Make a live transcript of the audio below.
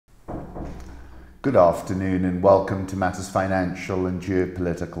Good afternoon and welcome to Matters Financial and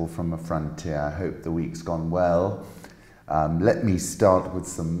Geopolitical from a Frontier. I hope the week's gone well. Let me start with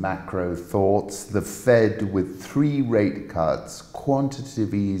some macro thoughts. The Fed, with 3 rate cuts,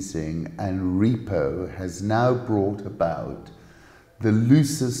 quantitative easing and repo, has now brought about the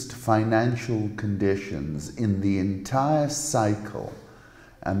loosest financial conditions in the entire cycle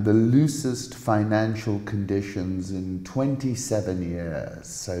and the loosest financial conditions in 27 years,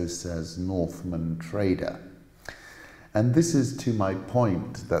 so says Northman Trader. And this is to my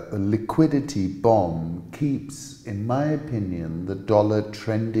point that the liquidity bomb keeps, in my opinion, the dollar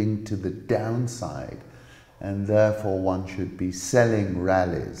trending to the downside, and therefore one should be selling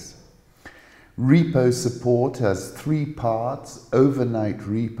rallies. Repo support has 3 parts: overnight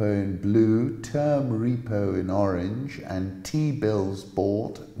repo in blue, term repo in orange, and T-bills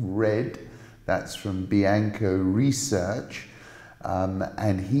bought red. That's from Bianco Research.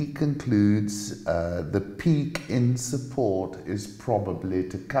 And he concludes the peak in support is probably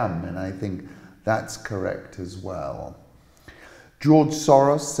to come, and I think that's correct as well. George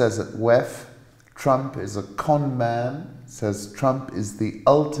Soros says at WEF, Trump is a con man, says Trump is the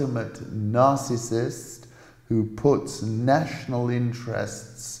ultimate narcissist who puts national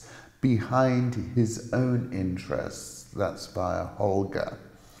interests behind his own interests. That's via Holger.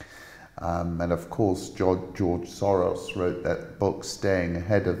 And of course, George Soros wrote that book, Staying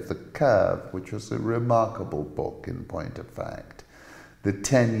Ahead of the Curve, which was a remarkable book in point of fact. The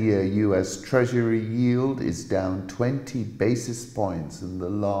 10-year US Treasury yield is down 20 basis points in the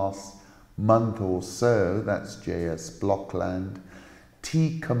last month or so. That's JS Blockland.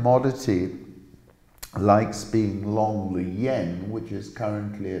 T commodity likes being long the yen, which is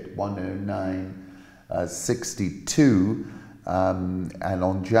currently at 109.62. And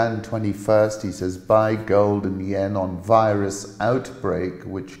on Jan 21st, he says, buy gold and yen on virus outbreak,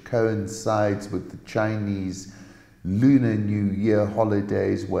 which coincides with the Chinese Lunar New Year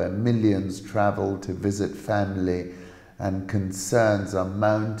holidays, where millions travel to visit family, and concerns are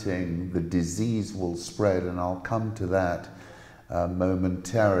mounting. The disease will spread, and I'll come to that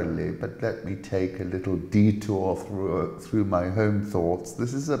momentarily. But let me take a little detour through my home thoughts.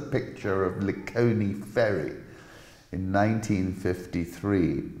 This is a picture of Likoni Ferry. In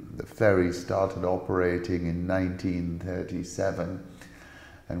 1953, the ferry started operating in 1937,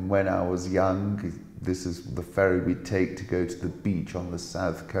 and when I was young, this is the ferry we take to go to the beach on the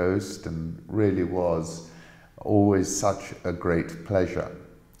south coast, and really was always such a great pleasure.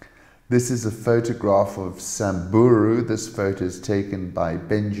 This is a photograph of Samburu. This photo is taken by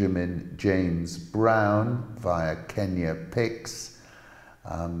Benjamin James Brown via Kenya Pics.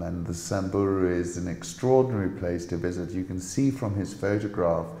 And the Samburu is an extraordinary place to visit. You can see from his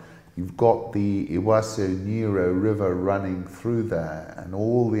photograph, you've got the Iwaso Nyiro River running through there, and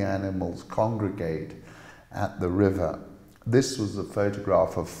all the animals congregate at the river. This was a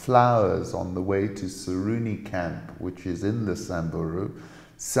photograph of flowers on the way to Suruni Camp, which is in the Samburu,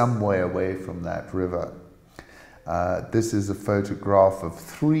 some way away from that river. This is a photograph of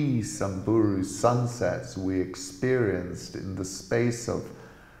 3 Samburu sunsets we experienced in the space of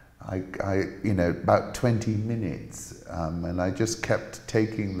about 20 minutes. And I just kept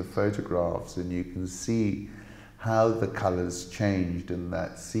taking the photographs, and you can see how the colors changed in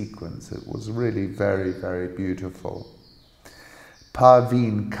that sequence. It was really very, very beautiful.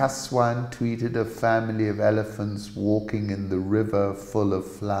 Parveen Kaswan tweeted, a family of elephants walking in the river full of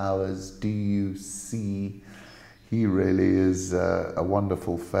flowers. Do you see? He really is a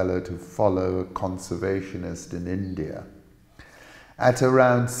wonderful fellow to follow, a conservationist in India. At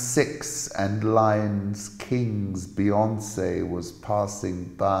around 6 and Lions Kings, Beyonce was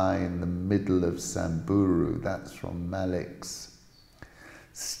passing by in the middle of Samburu. That's from Malik's.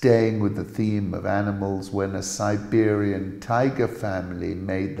 Staying with the theme of animals, when a Siberian tiger family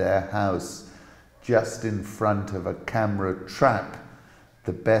made their house just in front of a camera trap,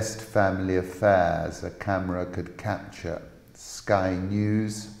 the best family affairs a camera could capture. Sky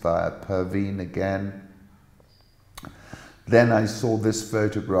News via Perveen again. Then I saw this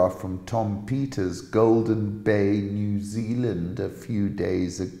photograph from Tom Peters, Golden Bay, New Zealand, a few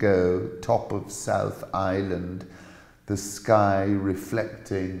days ago, top of South Island, the sky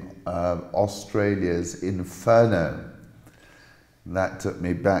reflecting Australia's inferno. That took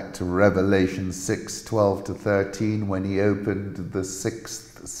me back to Revelation 6:12-13, when he opened the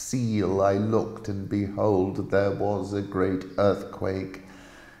 6th seal. I looked, and behold, there was a great earthquake,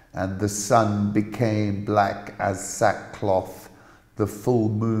 and the sun became black as sackcloth. The full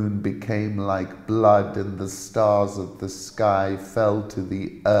moon became like blood, and the stars of the sky fell to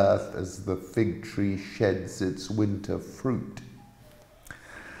the earth as the fig tree sheds its winter fruit.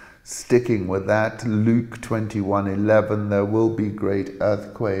 Sticking with that, Luke 21:11, there will be great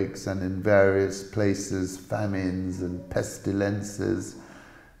earthquakes and in various places famines and pestilences,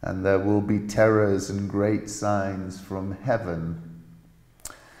 and there will be terrors and great signs from heaven.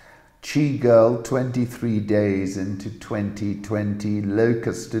 Chi Girl, 23 days into 2020,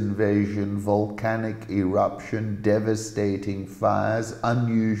 locust invasion, volcanic eruption, devastating fires,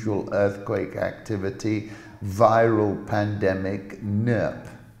 unusual earthquake activity, viral pandemic, NERP.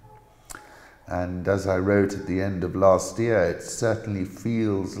 And as I wrote at the end of last year, it certainly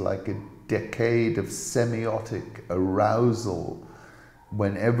feels like a decade of semiotic arousal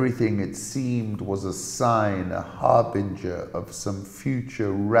when everything it seemed was a sign, a harbinger of some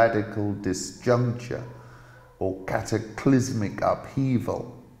future radical disjuncture or cataclysmic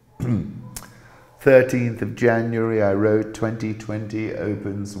upheaval. 13th of January, I wrote, 2020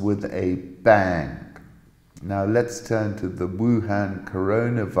 opens with a bang. Now let's turn to the Wuhan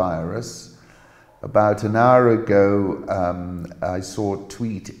coronavirus. About an hour ago, I saw a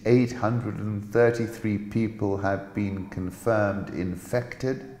tweet, 833 people have been confirmed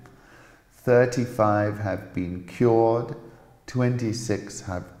infected, 35 have been cured, 26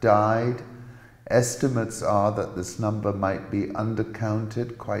 have died. Estimates are that this number might be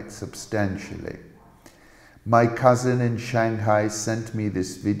undercounted quite substantially. My cousin in Shanghai sent me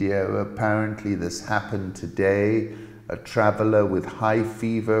this video. Apparently this happened today. A traveler with high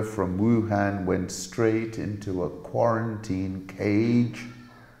fever from Wuhan went straight into a quarantine cage.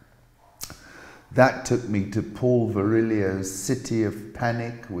 That took me to Paul Virilio's City of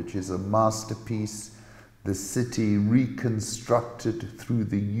Panic, which is a masterpiece. The city reconstructed through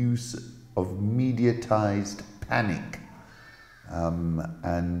the use of mediatized panic.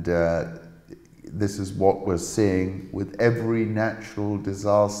 This is what we're seeing with every natural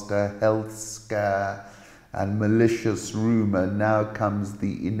disaster, health scare, and malicious rumor. Now comes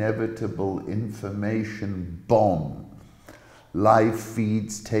the inevitable information bomb. Live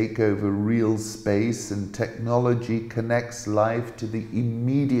feeds take over real space, and technology connects life to the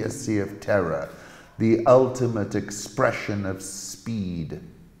immediacy of terror, the ultimate expression of speed.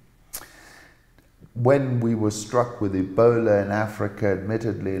 When we were struck with Ebola in Africa,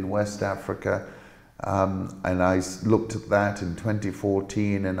 admittedly in West Africa, and I looked at that in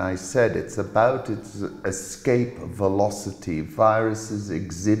 2014 and I said it's about its escape velocity. Viruses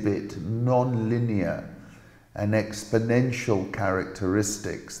exhibit non-linear and exponential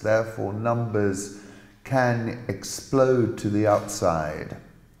characteristics. Therefore, numbers can explode to the upside.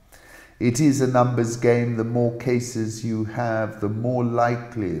 It is a numbers game. The more cases you have, the more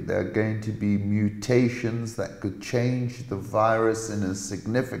likely there are going to be mutations that could change the virus in a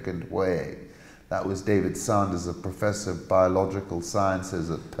significant way. That was David Sanders, a professor of biological sciences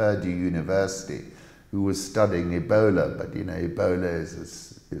at Purdue University, who was studying Ebola. But you know, Ebola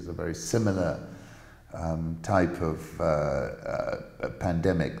is a very similar type of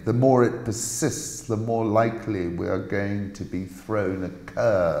pandemic. The more it persists, the more likely we are going to be thrown a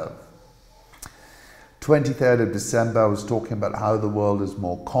curve. 23rd of December, I was talking about how the world is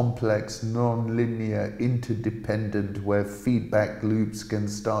more complex, non-linear, interdependent, where feedback loops can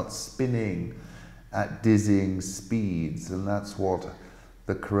start spinning at dizzying speeds, and that's what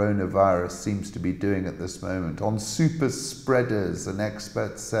the coronavirus seems to be doing at this moment. On super spreaders, an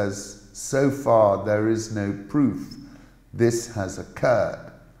expert says, so far there is no proof this has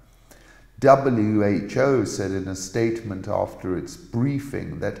occurred. WHO said in a statement after its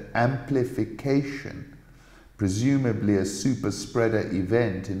briefing that amplification, presumably a super spreader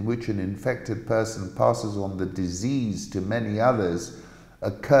event in which an infected person passes on the disease to many others,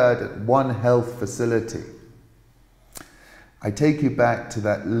 occurred at one health facility. I take you back to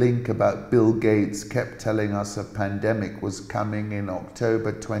that link about Bill Gates kept telling us a pandemic was coming in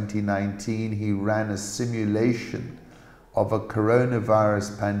October 2019. He ran a simulation of a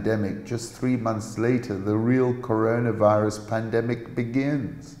coronavirus pandemic. Just 3 months later, the real coronavirus pandemic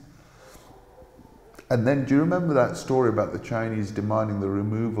begins. And then, do you remember that story about the Chinese demanding the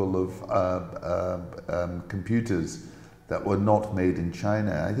removal of computers that were not made in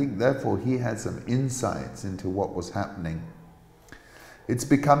China? I think, therefore, he had some insights into what was happening. It's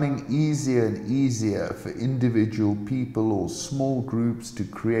becoming easier and easier for individual people or small groups to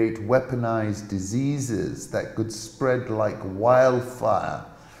create weaponized diseases that could spread like wildfire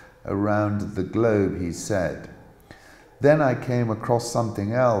around the globe, he said. Then I came across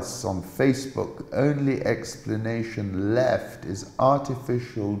something else on Facebook. The only explanation left is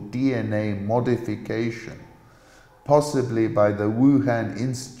artificial DNA modification, possibly by the Wuhan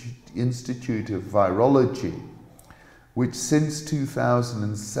Institute of Virology, which since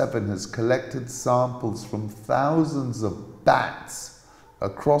 2007 has collected samples from thousands of bats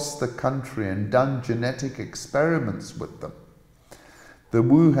across the country and done genetic experiments with them. The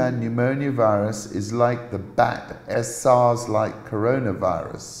Wuhan pneumonia virus is like the bat SARS-like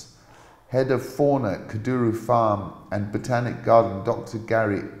coronavirus. Head of fauna at Kuduru Farm and Botanic Garden, Dr.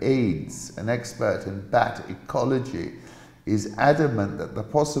 Gary Aids, an expert in bat ecology, is adamant that the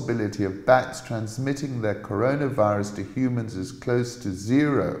possibility of bats transmitting their coronavirus to humans is close to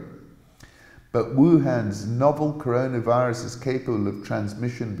zero. But Wuhan's novel coronavirus is capable of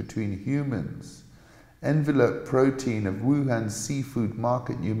transmission between humans. Envelope protein of Wuhan's seafood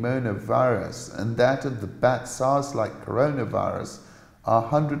market pneumonia virus and that of the bat SARS-like coronavirus are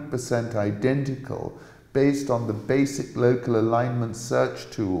 100% identical based on the basic local alignment search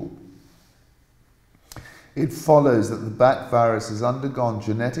tool. It follows that the bat virus has undergone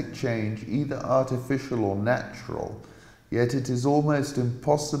genetic change, either artificial or natural, yet it is almost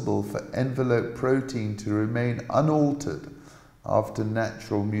impossible for envelope protein to remain unaltered after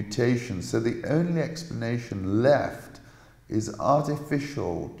natural mutation, so the only explanation left is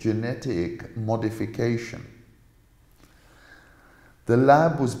artificial genetic modification. The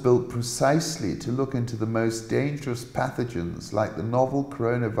lab was built precisely to look into the most dangerous pathogens like the novel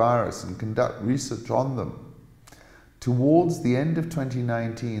coronavirus and conduct research on them. Towards the end of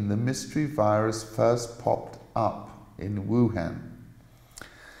 2019, the mystery virus first popped up in Wuhan.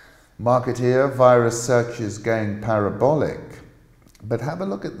 Marketeer virus searches going parabolic. But have a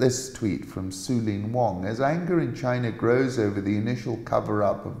look at this tweet from Sulin Wong. As anger in China grows over the initial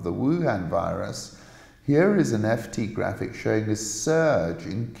cover-up of the Wuhan virus, here is an FT graphic showing a surge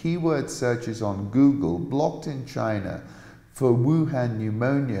in keyword searches on Google blocked in China for Wuhan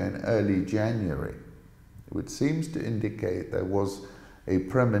pneumonia in early January, which seems to indicate there was a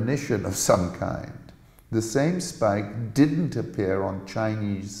premonition of some kind. The same spike didn't appear on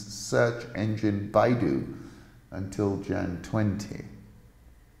Chinese search engine Baidu until Jan 20.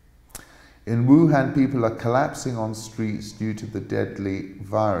 In Wuhan, people are collapsing on streets due to the deadly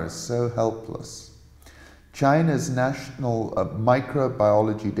virus, so helpless. China's National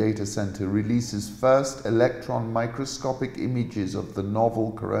Microbiology Data Center releases first electron microscopic images of the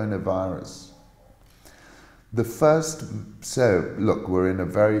novel coronavirus. So look, we're in a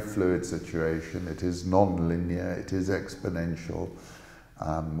very fluid situation. It is non-linear, it is exponential.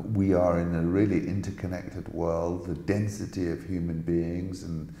 We are in a really interconnected world. The density of human beings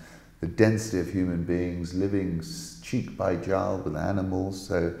and the density of human beings living cheek by jowl with animals.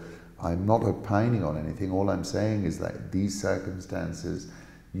 So I'm not opining on anything. All I'm saying is that these circumstances,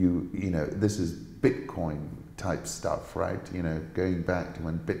 you know, this is Bitcoin type stuff, right? You know, going back to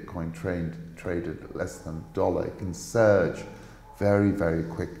when Bitcoin traded at less than $1, it can surge very, very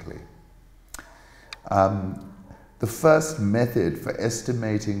quickly. The first method for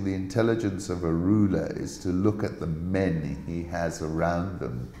estimating the intelligence of a ruler is to look at the men he has around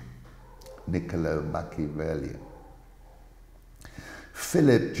them. Niccolo Machiavelli.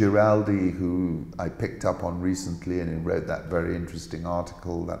 Philip Giraldi, who I picked up on recently, and he wrote that very interesting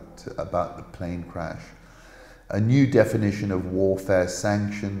article about the plane crash. A new definition of warfare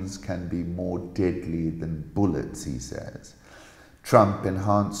sanctions can be more deadly than bullets, he says. Trump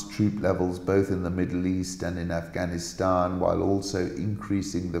enhanced troop levels both in the Middle East and in Afghanistan, while also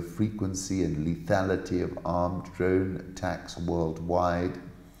increasing the frequency and lethality of armed drone attacks worldwide.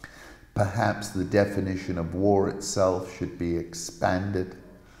 Perhaps the definition of war itself should be expanded.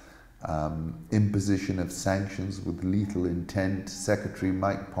 Imposition of sanctions with lethal intent. Secretary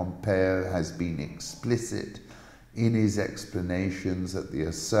Mike Pompeo has been explicit in his explanations that the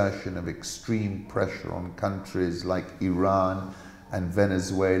assertion of extreme pressure on countries like Iran and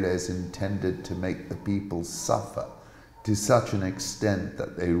Venezuela is intended to make the people suffer to such an extent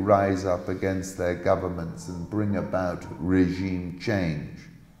that they rise up against their governments and bring about regime change.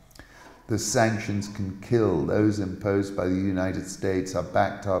 The sanctions can kill. Those imposed by the United States are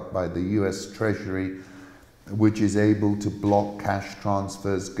backed up by the US Treasury, which is able to block cash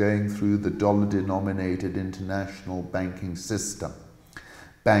transfers going through the dollar-denominated international banking system.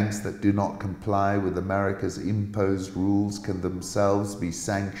 Banks that do not comply with America's imposed rules can themselves be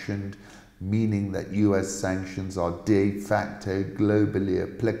sanctioned, meaning that US sanctions are de facto globally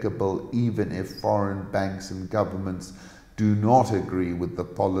applicable even if foreign banks and governments do not agree with the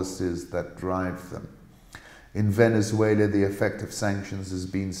policies that drive them. In Venezuela, the effect of sanctions has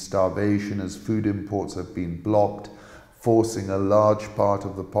been starvation as food imports have been blocked, forcing a large part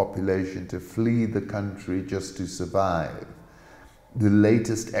of the population to flee the country just to survive. The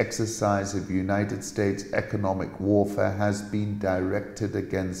latest exercise of United States economic warfare has been directed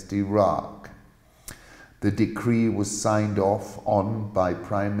against Iraq. The decree was signed off on by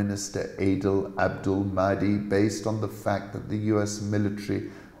Prime Minister Adel Abdul Mahdi based on the fact that the US military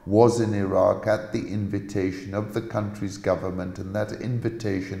was in Iraq at the invitation of the country's government, and that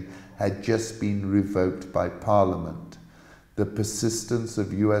invitation had just been revoked by Parliament. The persistence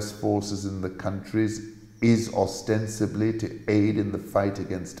of US forces in the countries is ostensibly to aid in the fight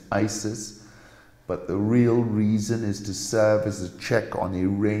against ISIS, but the real reason is to serve as a check on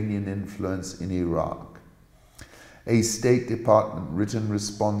Iranian influence in Iraq. A State Department written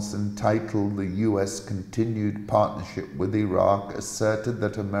response entitled "The U.S. Continued Partnership with Iraq" asserted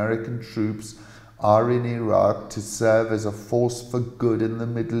that American troops are in Iraq to serve as a force for good in the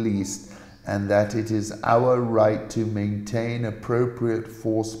Middle East, and that it is our right to maintain appropriate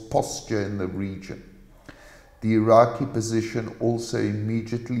force posture in the region. The Iraqi position also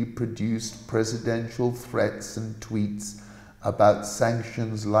immediately produced presidential threats and tweets about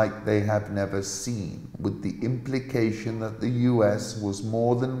sanctions like they have never seen, with the implication that the US was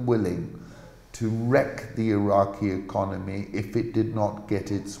more than willing to wreck the Iraqi economy if it did not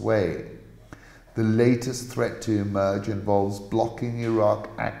get its way. The latest threat to emerge involves blocking Iraq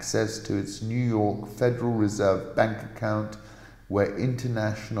access to its New York Federal Reserve bank account, where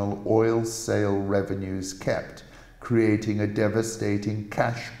international oil sale revenue is kept, creating a devastating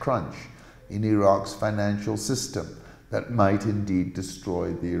cash crunch in Iraq's financial system that might indeed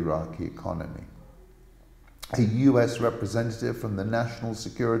destroy the Iraqi economy. A US representative from the National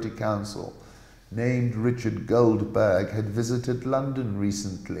Security Council named Richard Goldberg had visited London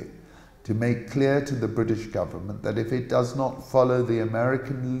recently to make clear to the British government that if it does not follow the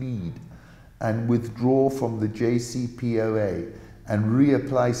American lead and withdraw from the JCPOA and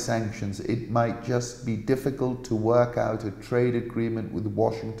reapply sanctions, it might just be difficult to work out a trade agreement with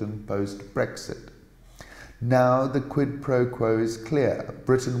Washington post-Brexit. Now the quid pro quo is clear.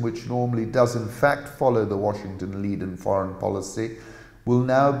 Britain, which normally does in fact follow the Washington lead in foreign policy, will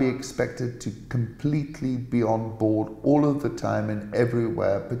now be expected to completely be on board all of the time and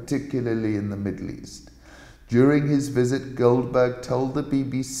everywhere, particularly in the Middle East. During his visit, Goldberg told the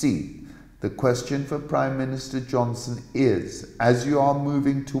BBC, "The question for Prime Minister Johnson is, as you are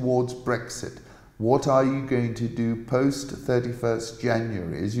moving towards Brexit, what are you going to do post 31st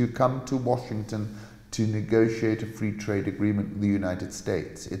January as you come to Washington to negotiate a free trade agreement with the United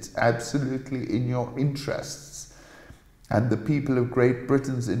States? It's absolutely in your interests and the people of Great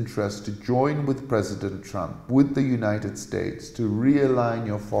Britain's interest to join with President Trump, with the United States, to realign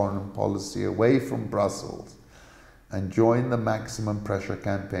your foreign policy away from Brussels and join the maximum pressure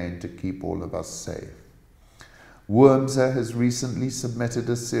campaign to keep all of us safe." Wormser has recently submitted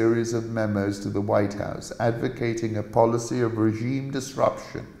a series of memos to the White House advocating a policy of regime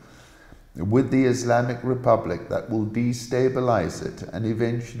disruption with the Islamic Republic that will destabilize it and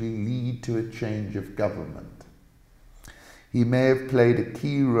eventually lead to a change of government. He may have played a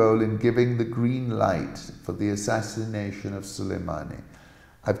key role in giving the green light for the assassination of Soleimani.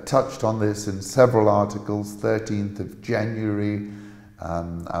 I've touched on this in several articles. 13th of January,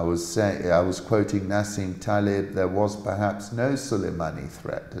 I was quoting Nassim Taleb, "There was perhaps no Soleimani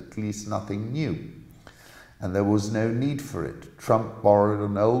threat, at least nothing new. And there was no need for it. Trump borrowed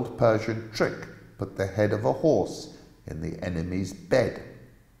an old Persian trick, put the head of a horse in the enemy's bed."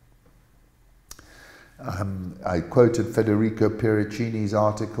 I quoted Federico Piricini's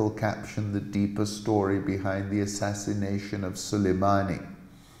article captioned "The Deeper Story Behind the Assassination of Soleimani."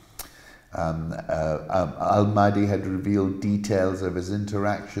 Al-Mahdi had revealed details of his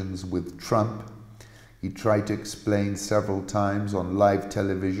interactions with Trump. He tried to explain several times on live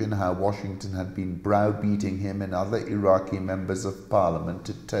television how Washington had been browbeating him and other Iraqi members of parliament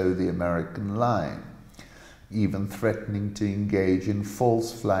to toe the American line, even threatening to engage in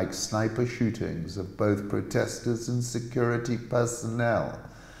false flag sniper shootings of both protesters and security personnel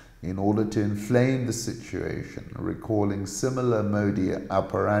in order to inflame the situation, recalling similar Modi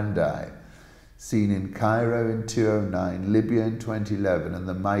operandi seen in Cairo in 2009, Libya in 2011, and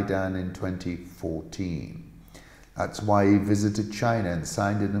the Maidan in 2014. That's why he visited China and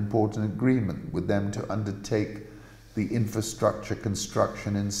signed an important agreement with them to undertake the infrastructure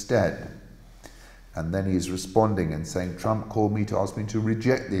construction instead. And then he's responding and saying, "Trump called me to ask me to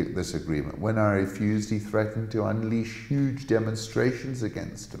reject this agreement. When I refused, he threatened to unleash huge demonstrations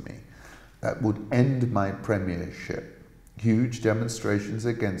against me that would end my premiership. Huge demonstrations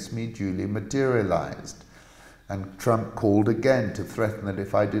against me duly materialized. And Trump called again to threaten that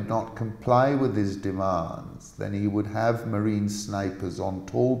if I did not comply with his demands, then he would have Marine snipers on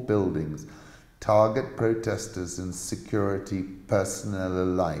tall buildings target protesters and security personnel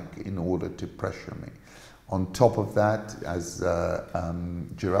alike in order to pressure me. On top of that, as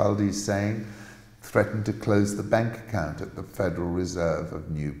Geraldi is saying, threatened to close the bank account at the Federal Reserve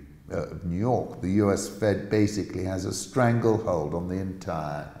of New York. The US Fed basically has a stranglehold on the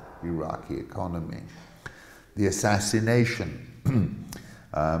entire Iraqi economy. The assassination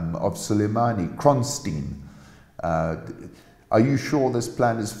of Soleimani, Kronstein. Are you sure this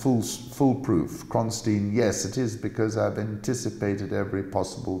plan is foolproof? Kronstein, yes, it is, because I've anticipated every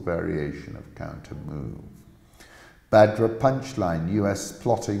possible variation of counter move. Badra punchline, US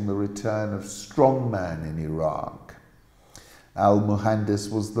plotting the return of strongman in Iraq. Al-Muhandis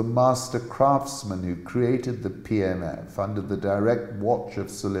was the master craftsman who created the PMF under the direct watch of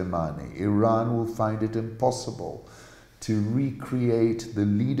Soleimani. Iran will find it impossible to recreate the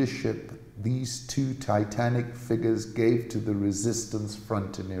leadership these two titanic figures gave to the resistance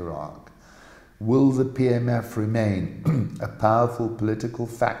front in Iraq. Will the PMF remain a powerful political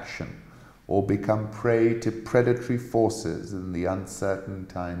faction or become prey to predatory forces in the uncertain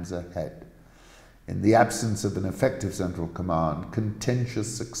times ahead? In the absence of an effective central command,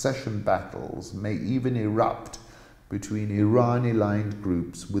 contentious succession battles may even erupt between Iran-aligned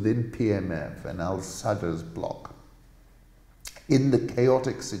groups within PMF and al-Sadr's bloc. In the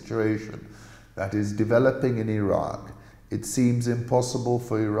chaotic situation that is developing in Iraq, it seems impossible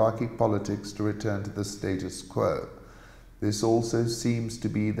for Iraqi politics to return to the status quo. This also seems to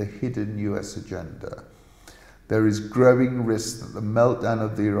be the hidden US agenda. There is growing risk that the meltdown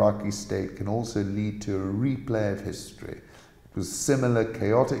of the Iraqi state can also lead to a replay of history. It was similar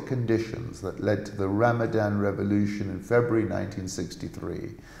chaotic conditions that led to the Ramadan Revolution in February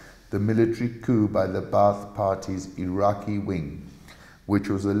 1963, the military coup by the Ba'ath Party's Iraqi wing, which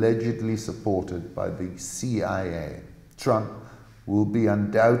was allegedly supported by the CIA. Trump will be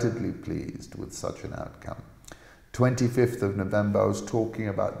undoubtedly pleased with such an outcome. 25th of November, I was talking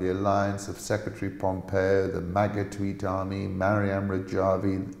about the alliance of Secretary Pompeo, the MAGA tweet army, Maryam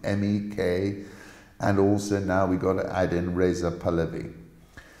Rajavi, MEK, and also now we got to add in Reza Pahlavi.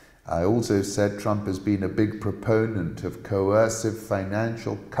 I also said Trump has been a big proponent of coercive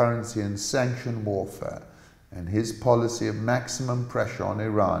financial, currency and sanction warfare, and his policy of maximum pressure on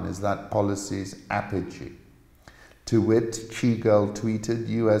Iran is that policy's apogee. To wit, Chigel tweeted,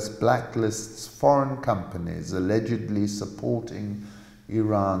 US blacklists foreign companies allegedly supporting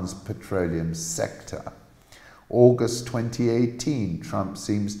Iran's petroleum sector. August 2018, Trump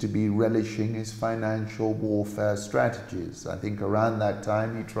seems to be relishing his financial warfare strategies. I think around that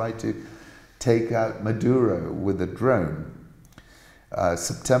time he tried to take out Maduro with a drone.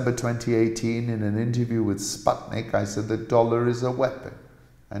 September 2018, in an interview with Sputnik, I said the dollar is a weapon,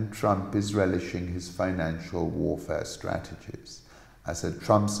 and Trump is relishing his financial warfare strategies. I said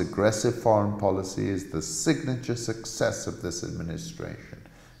Trump's aggressive foreign policy is the signature success of this administration.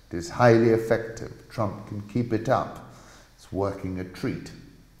 It is highly effective. Trump can keep it up. It's working a treat.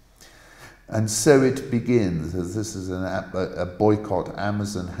 And so it begins, as this is a boycott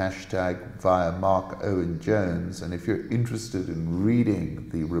Amazon hashtag via Mark Owen Jones. And if you're interested in reading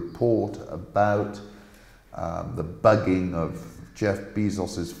the report about the bugging of Jeff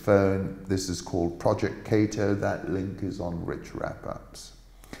Bezos's phone, this is called Project Cato. That link is on Rich Wrap-Ups.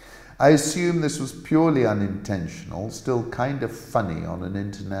 I assume this was purely unintentional, still kind of funny on an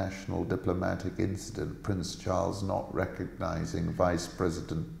international diplomatic incident, Prince Charles not recognizing Vice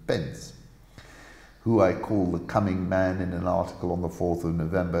President Pence, who I call the coming man in an article on the 4th of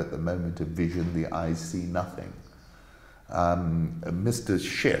November. At the moment of vision, the eyes see nothing. Mr.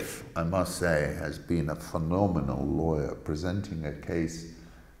 Schiff, I must say, has been a phenomenal lawyer, presenting a case,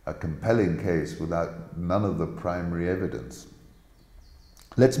 a compelling case, without none of the primary evidence.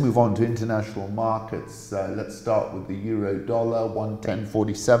 Let's move on to international markets. Let's start with the euro dollar,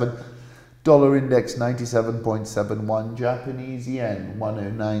 110.47. Dollar index 97.71. Japanese yen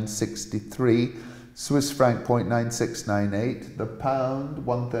 109.63. Swiss franc 0.9698. The pound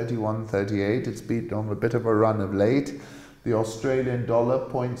 131.38. It's been on a bit of a run of late. The Australian dollar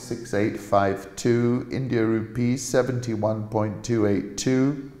 0.6852. India rupee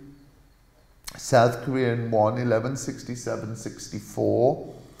 71.282. South Korean won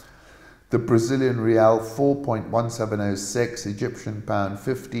 1167.64. The Brazilian real 4.1706, Egyptian pound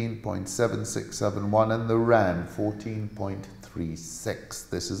 15.7671, and the rand 14.36.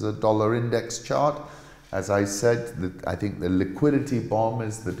 This is a dollar index chart. As I said, I think the liquidity bomb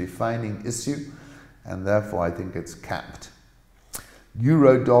is the defining issue, and therefore I think it's capped.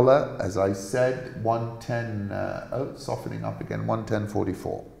 Euro dollar, as I said, 110, softening up again,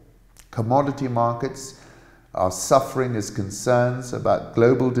 110.44. Commodity markets are suffering as concerns about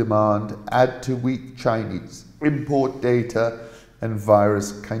global demand add to weak Chinese import data and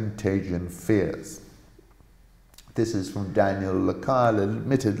virus contagion fears. This is from Daniel Lacaille,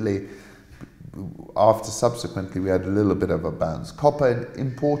 admittedly after subsequently we had a little bit of a bounce. Copper, an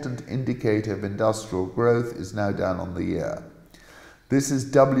important indicator of industrial growth, is now down on the year. This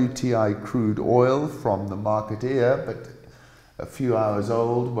is WTI crude oil from the market here, but a few hours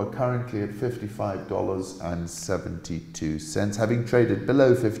old. We're currently at $55.72, having traded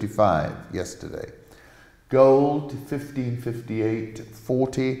below 55 yesterday. Gold,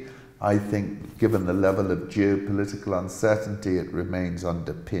 1558.40. I think, given the level of geopolitical uncertainty, it remains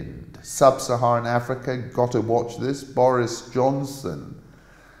underpinned. Sub-Saharan Africa, got to watch this. Boris Johnson,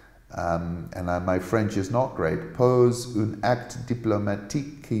 my French is not great, pose un acte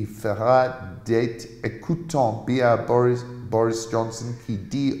diplomatique qui fera d'être écoutant bien Boris Johnson qui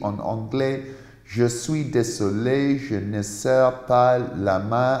dit en anglais « Je suis désolé, je ne serre pas la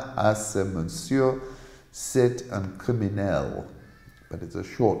main à ce monsieur, c'est un criminel ». But it's a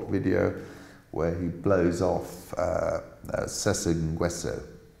short video where he blows off Cesar Nguesso.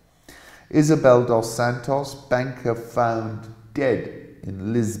 Isabel dos Santos, banker found dead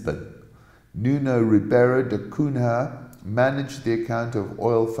in Lisbon. Nuno Ribeiro da Cunha managed the account of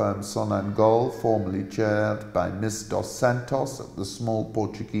oil firm Sonangol, formerly chaired by Ms. dos Santos at the small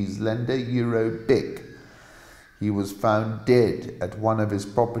Portuguese lender Eurobic. He was found dead at one of his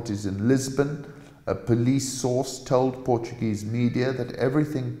properties in Lisbon. A police source told Portuguese media that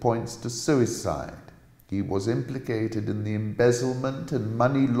everything points to suicide. He was implicated in the embezzlement and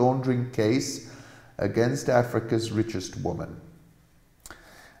money laundering case against Africa's richest woman.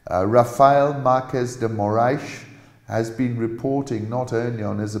 Rafael Marques de Morais has been reporting not only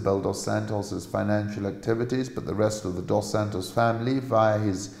on Isabel dos Santos' financial activities, but the rest of the dos Santos family via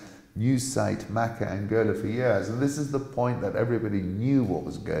his news site Maca Angola for years. And this is the point that everybody knew what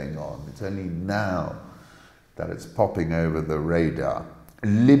was going on. It's only now that it's popping over the radar.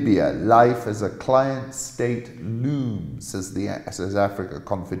 Libya, life as a client state looms, says Africa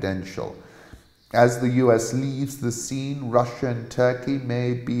Confidential. As the US leaves the scene, Russia and Turkey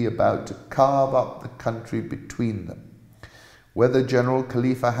may be about to carve up the country between them. Whether General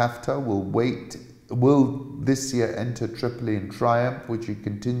Khalifa Haftar will this year enter Tripoli in triumph, which he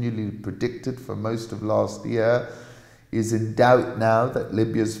continually predicted for most of last year, is in doubt now that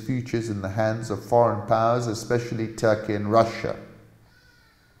Libya's future is in the hands of foreign powers, especially Turkey and Russia.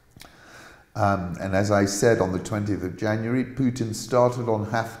 And as I said on the 20th of January, Putin started on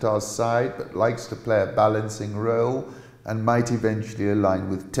Haftar's side, but likes to play a balancing role and might eventually align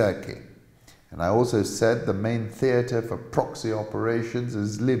with Turkey. And I also said the main theatre for proxy operations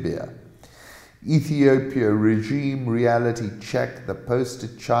is Libya. Ethiopia regime reality check, the poster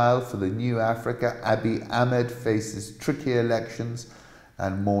child for the new Africa. Abiy Ahmed faces tricky elections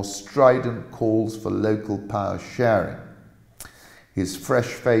and more strident calls for local power sharing. His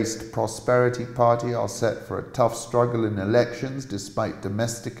fresh-faced Prosperity Party are set for a tough struggle in elections despite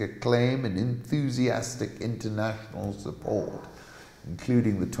domestic acclaim and enthusiastic international support,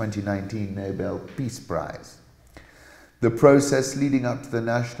 including the 2019 Nobel Peace Prize. The process leading up to the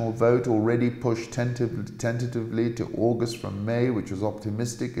national vote, already pushed tentatively to August from May, which was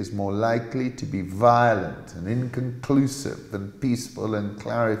optimistic, is more likely to be violent and inconclusive than peaceful and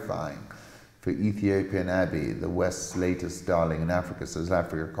clarifying for Ethiopian Abiy, the West's latest darling in Africa, says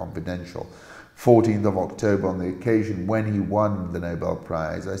Africa Confidential. 14th of October, on the occasion when he won the Nobel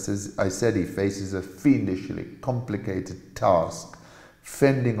Prize, I said he faces a fiendishly complicated task,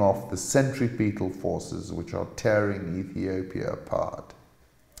 fending off the centripetal forces which are tearing Ethiopia apart.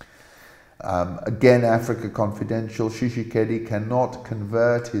 Again, Africa Confidential, Tshisekedi cannot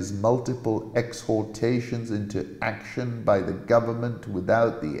convert his multiple exhortations into action by the government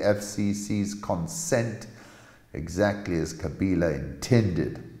without the FCC's consent, exactly as Kabila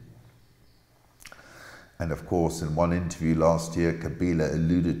intended. And of course, in one interview last year, Kabila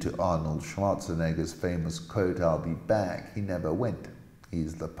alluded to Arnold Schwarzenegger's famous quote, "I'll be back." He never went.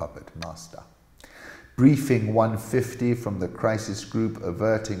 He's the puppet master. Briefing 150 from the crisis group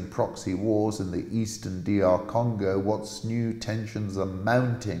Averting Proxy Wars in the eastern DR Congo. What's new? Tensions are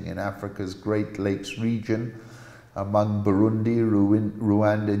mounting in Africa's Great Lakes region among Burundi,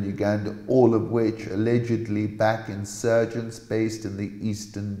 Rwanda and Uganda, all of which allegedly back insurgents based in the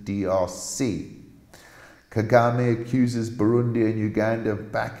eastern DRC. Kagame accuses Burundi and Uganda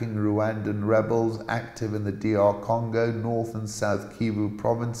of backing Rwandan rebels active in the DR Congo, North and South Kivu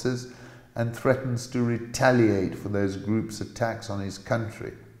provinces, and threatens to retaliate for those groups' attacks on his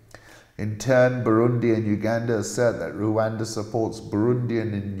country. In turn, Burundi and Uganda assert that Rwanda supports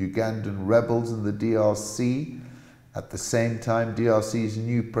Burundian and Ugandan rebels in the DRC. At the same time, DRC's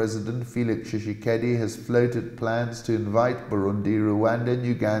new president, Felix Tshisekedi, has floated plans to invite Burundi, Rwanda and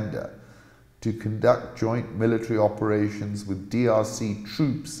Uganda to conduct joint military operations with DRC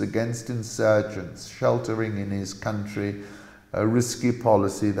troops against insurgents sheltering in his country, a risky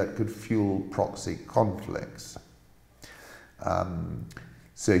policy that could fuel proxy conflicts.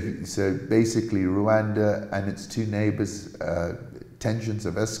 So basically Rwanda and its two neighbors, tensions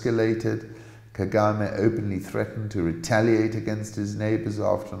have escalated. Kagame openly threatened to retaliate against his neighbors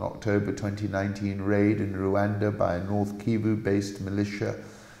after an October 2019 raid in Rwanda by a North Kivu-based militia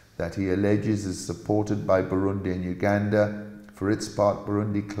that he alleges is supported by Burundi and Uganda. For its part,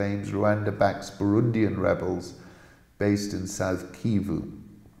 Burundi claims Rwanda backs Burundian rebels based in South Kivu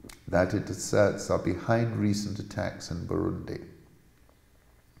that it asserts are behind recent attacks in Burundi.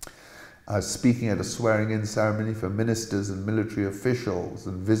 Speaking at a swearing-in ceremony for ministers and military officials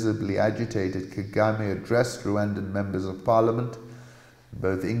and visibly agitated, Kagame addressed Rwandan members of parliament, in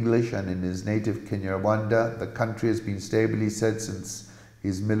both English and in his native Kinyarwanda. The country has been stable, he said, since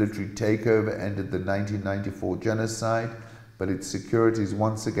his military takeover ended the 1994 genocide, but its security is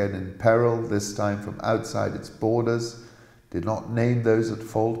once again in peril, this time from outside its borders. Did not name those at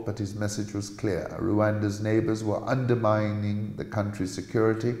fault, but his message was clear. Rwanda's neighbors were undermining the country's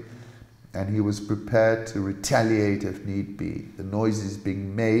security, and he was prepared to retaliate if need be. The noises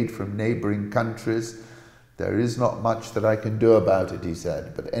being made from neighboring countries, there is not much that I can do about it, he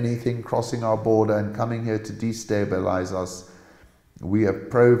said, but anything crossing our border and coming here to destabilize us, we have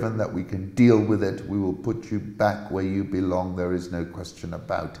proven that we can deal with it. We will put you back where you belong. There is no question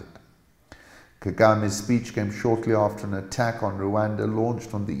about it. Kagame's speech came shortly after an attack on Rwanda launched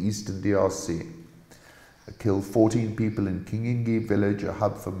from the eastern DRC. Killed 14 people in Kingingi village, a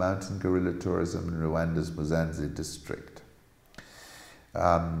hub for mountain gorilla tourism in Rwanda's Musanze district.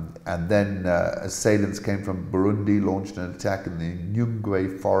 And then assailants came from Burundi, launched an attack in the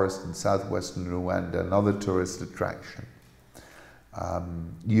Nyungwe forest in southwestern Rwanda, another tourist attraction.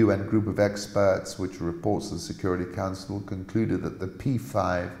 UN group of experts, which reports the Security Council, concluded that the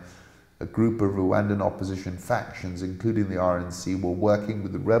P5, a group of Rwandan opposition factions, including the RNC, were working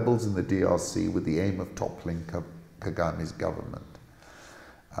with the rebels in the DRC with the aim of toppling Kagame's government.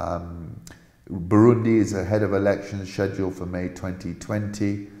 Burundi is ahead of elections scheduled for May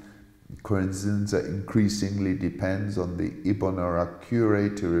 2020. Nkurunziza increasingly depends on the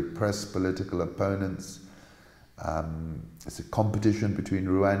Imbonerakure to repress political opponents. It's a competition between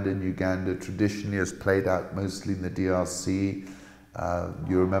Rwanda and Uganda, traditionally has played out mostly in the DRC.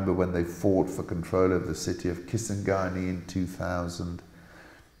 You remember when they fought for control of the city of Kisangani in 2000.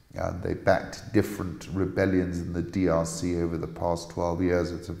 They backed different rebellions in the DRC over the past 12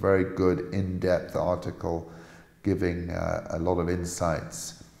 years. It's a very good in-depth article giving a lot of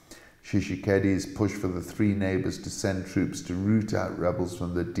insights. Tshisekedi's push for the three neighbors to send troops to root out rebels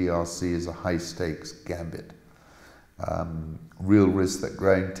from the DRC is a high-stakes gambit. Real risk that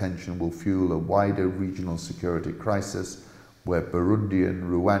growing tension will fuel a wider regional security crisis where Burundian,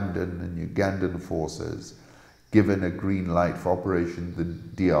 Rwandan and Ugandan forces, given a green light for Operation the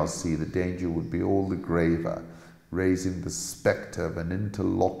DRC, the danger would be all the graver, raising the spectre of an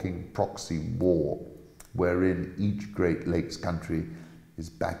interlocking proxy war wherein each Great Lakes country is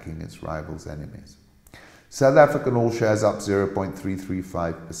backing its rivals' enemies. South African all shares up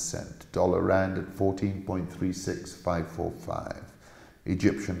 0.335%, dollar rand at 14.36545.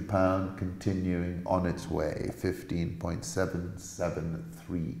 Egyptian pound continuing on its way,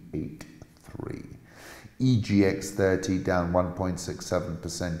 15.77383. EGX30 down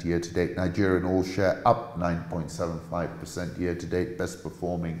 1.67% year to date. Nigerian all share up 9.75% year to date, best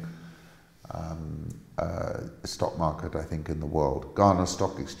performing stock market, I think, in the world. Ghana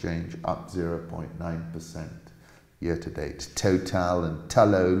Stock Exchange up 0.9% year to date. Total and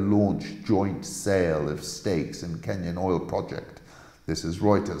Tullow launch joint sale of stakes in Kenyan oil project. This is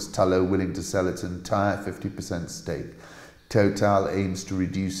Reuters. Tullow willing to sell its entire 50% stake. Total aims to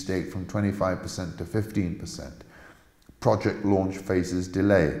reduce stake from 25% to 15%. Project launch faces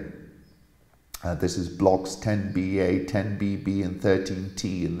delay. This is blocks 10BA, 10BB and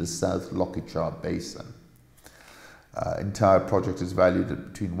 13T in the South Lokichar Basin. Entire project is valued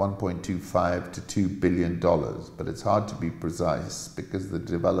at between $1.25 to $2 billion, but it's hard to be precise because the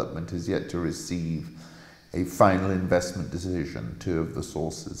development has yet to receive a final investment decision, two of the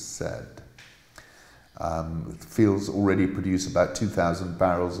sources said. Fields already produce about 2,000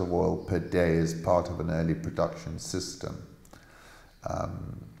 barrels of oil per day as part of an early production system.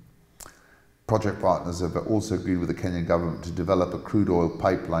 Project partners have also agreed with the Kenyan government to develop a crude oil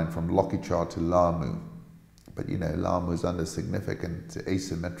pipeline from Lokichar to Lamu. But you know, Lamu is under significant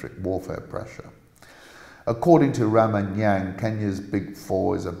asymmetric warfare pressure. According to Ramanyang, Kenya's Big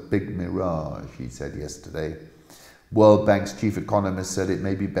Four is a big mirage, he said yesterday. World Bank's chief economist said it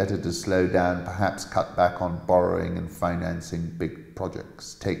may be better to slow down, perhaps cut back on borrowing and financing big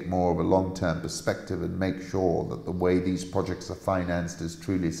projects, take more of a long-term perspective and make sure that the way these projects are financed is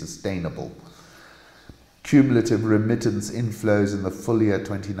truly sustainable. Cumulative remittance inflows in the full year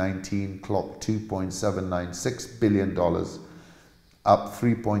 2019 clocked $2.796 billion, up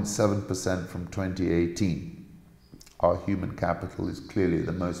 3.7% from 2018. Our human capital is clearly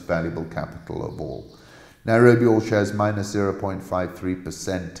the most valuable capital of all. Nairobi All Share is minus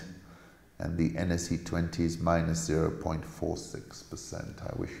 0.53% and the NSE20 is minus 0.46%.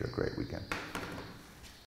 I wish you a great weekend.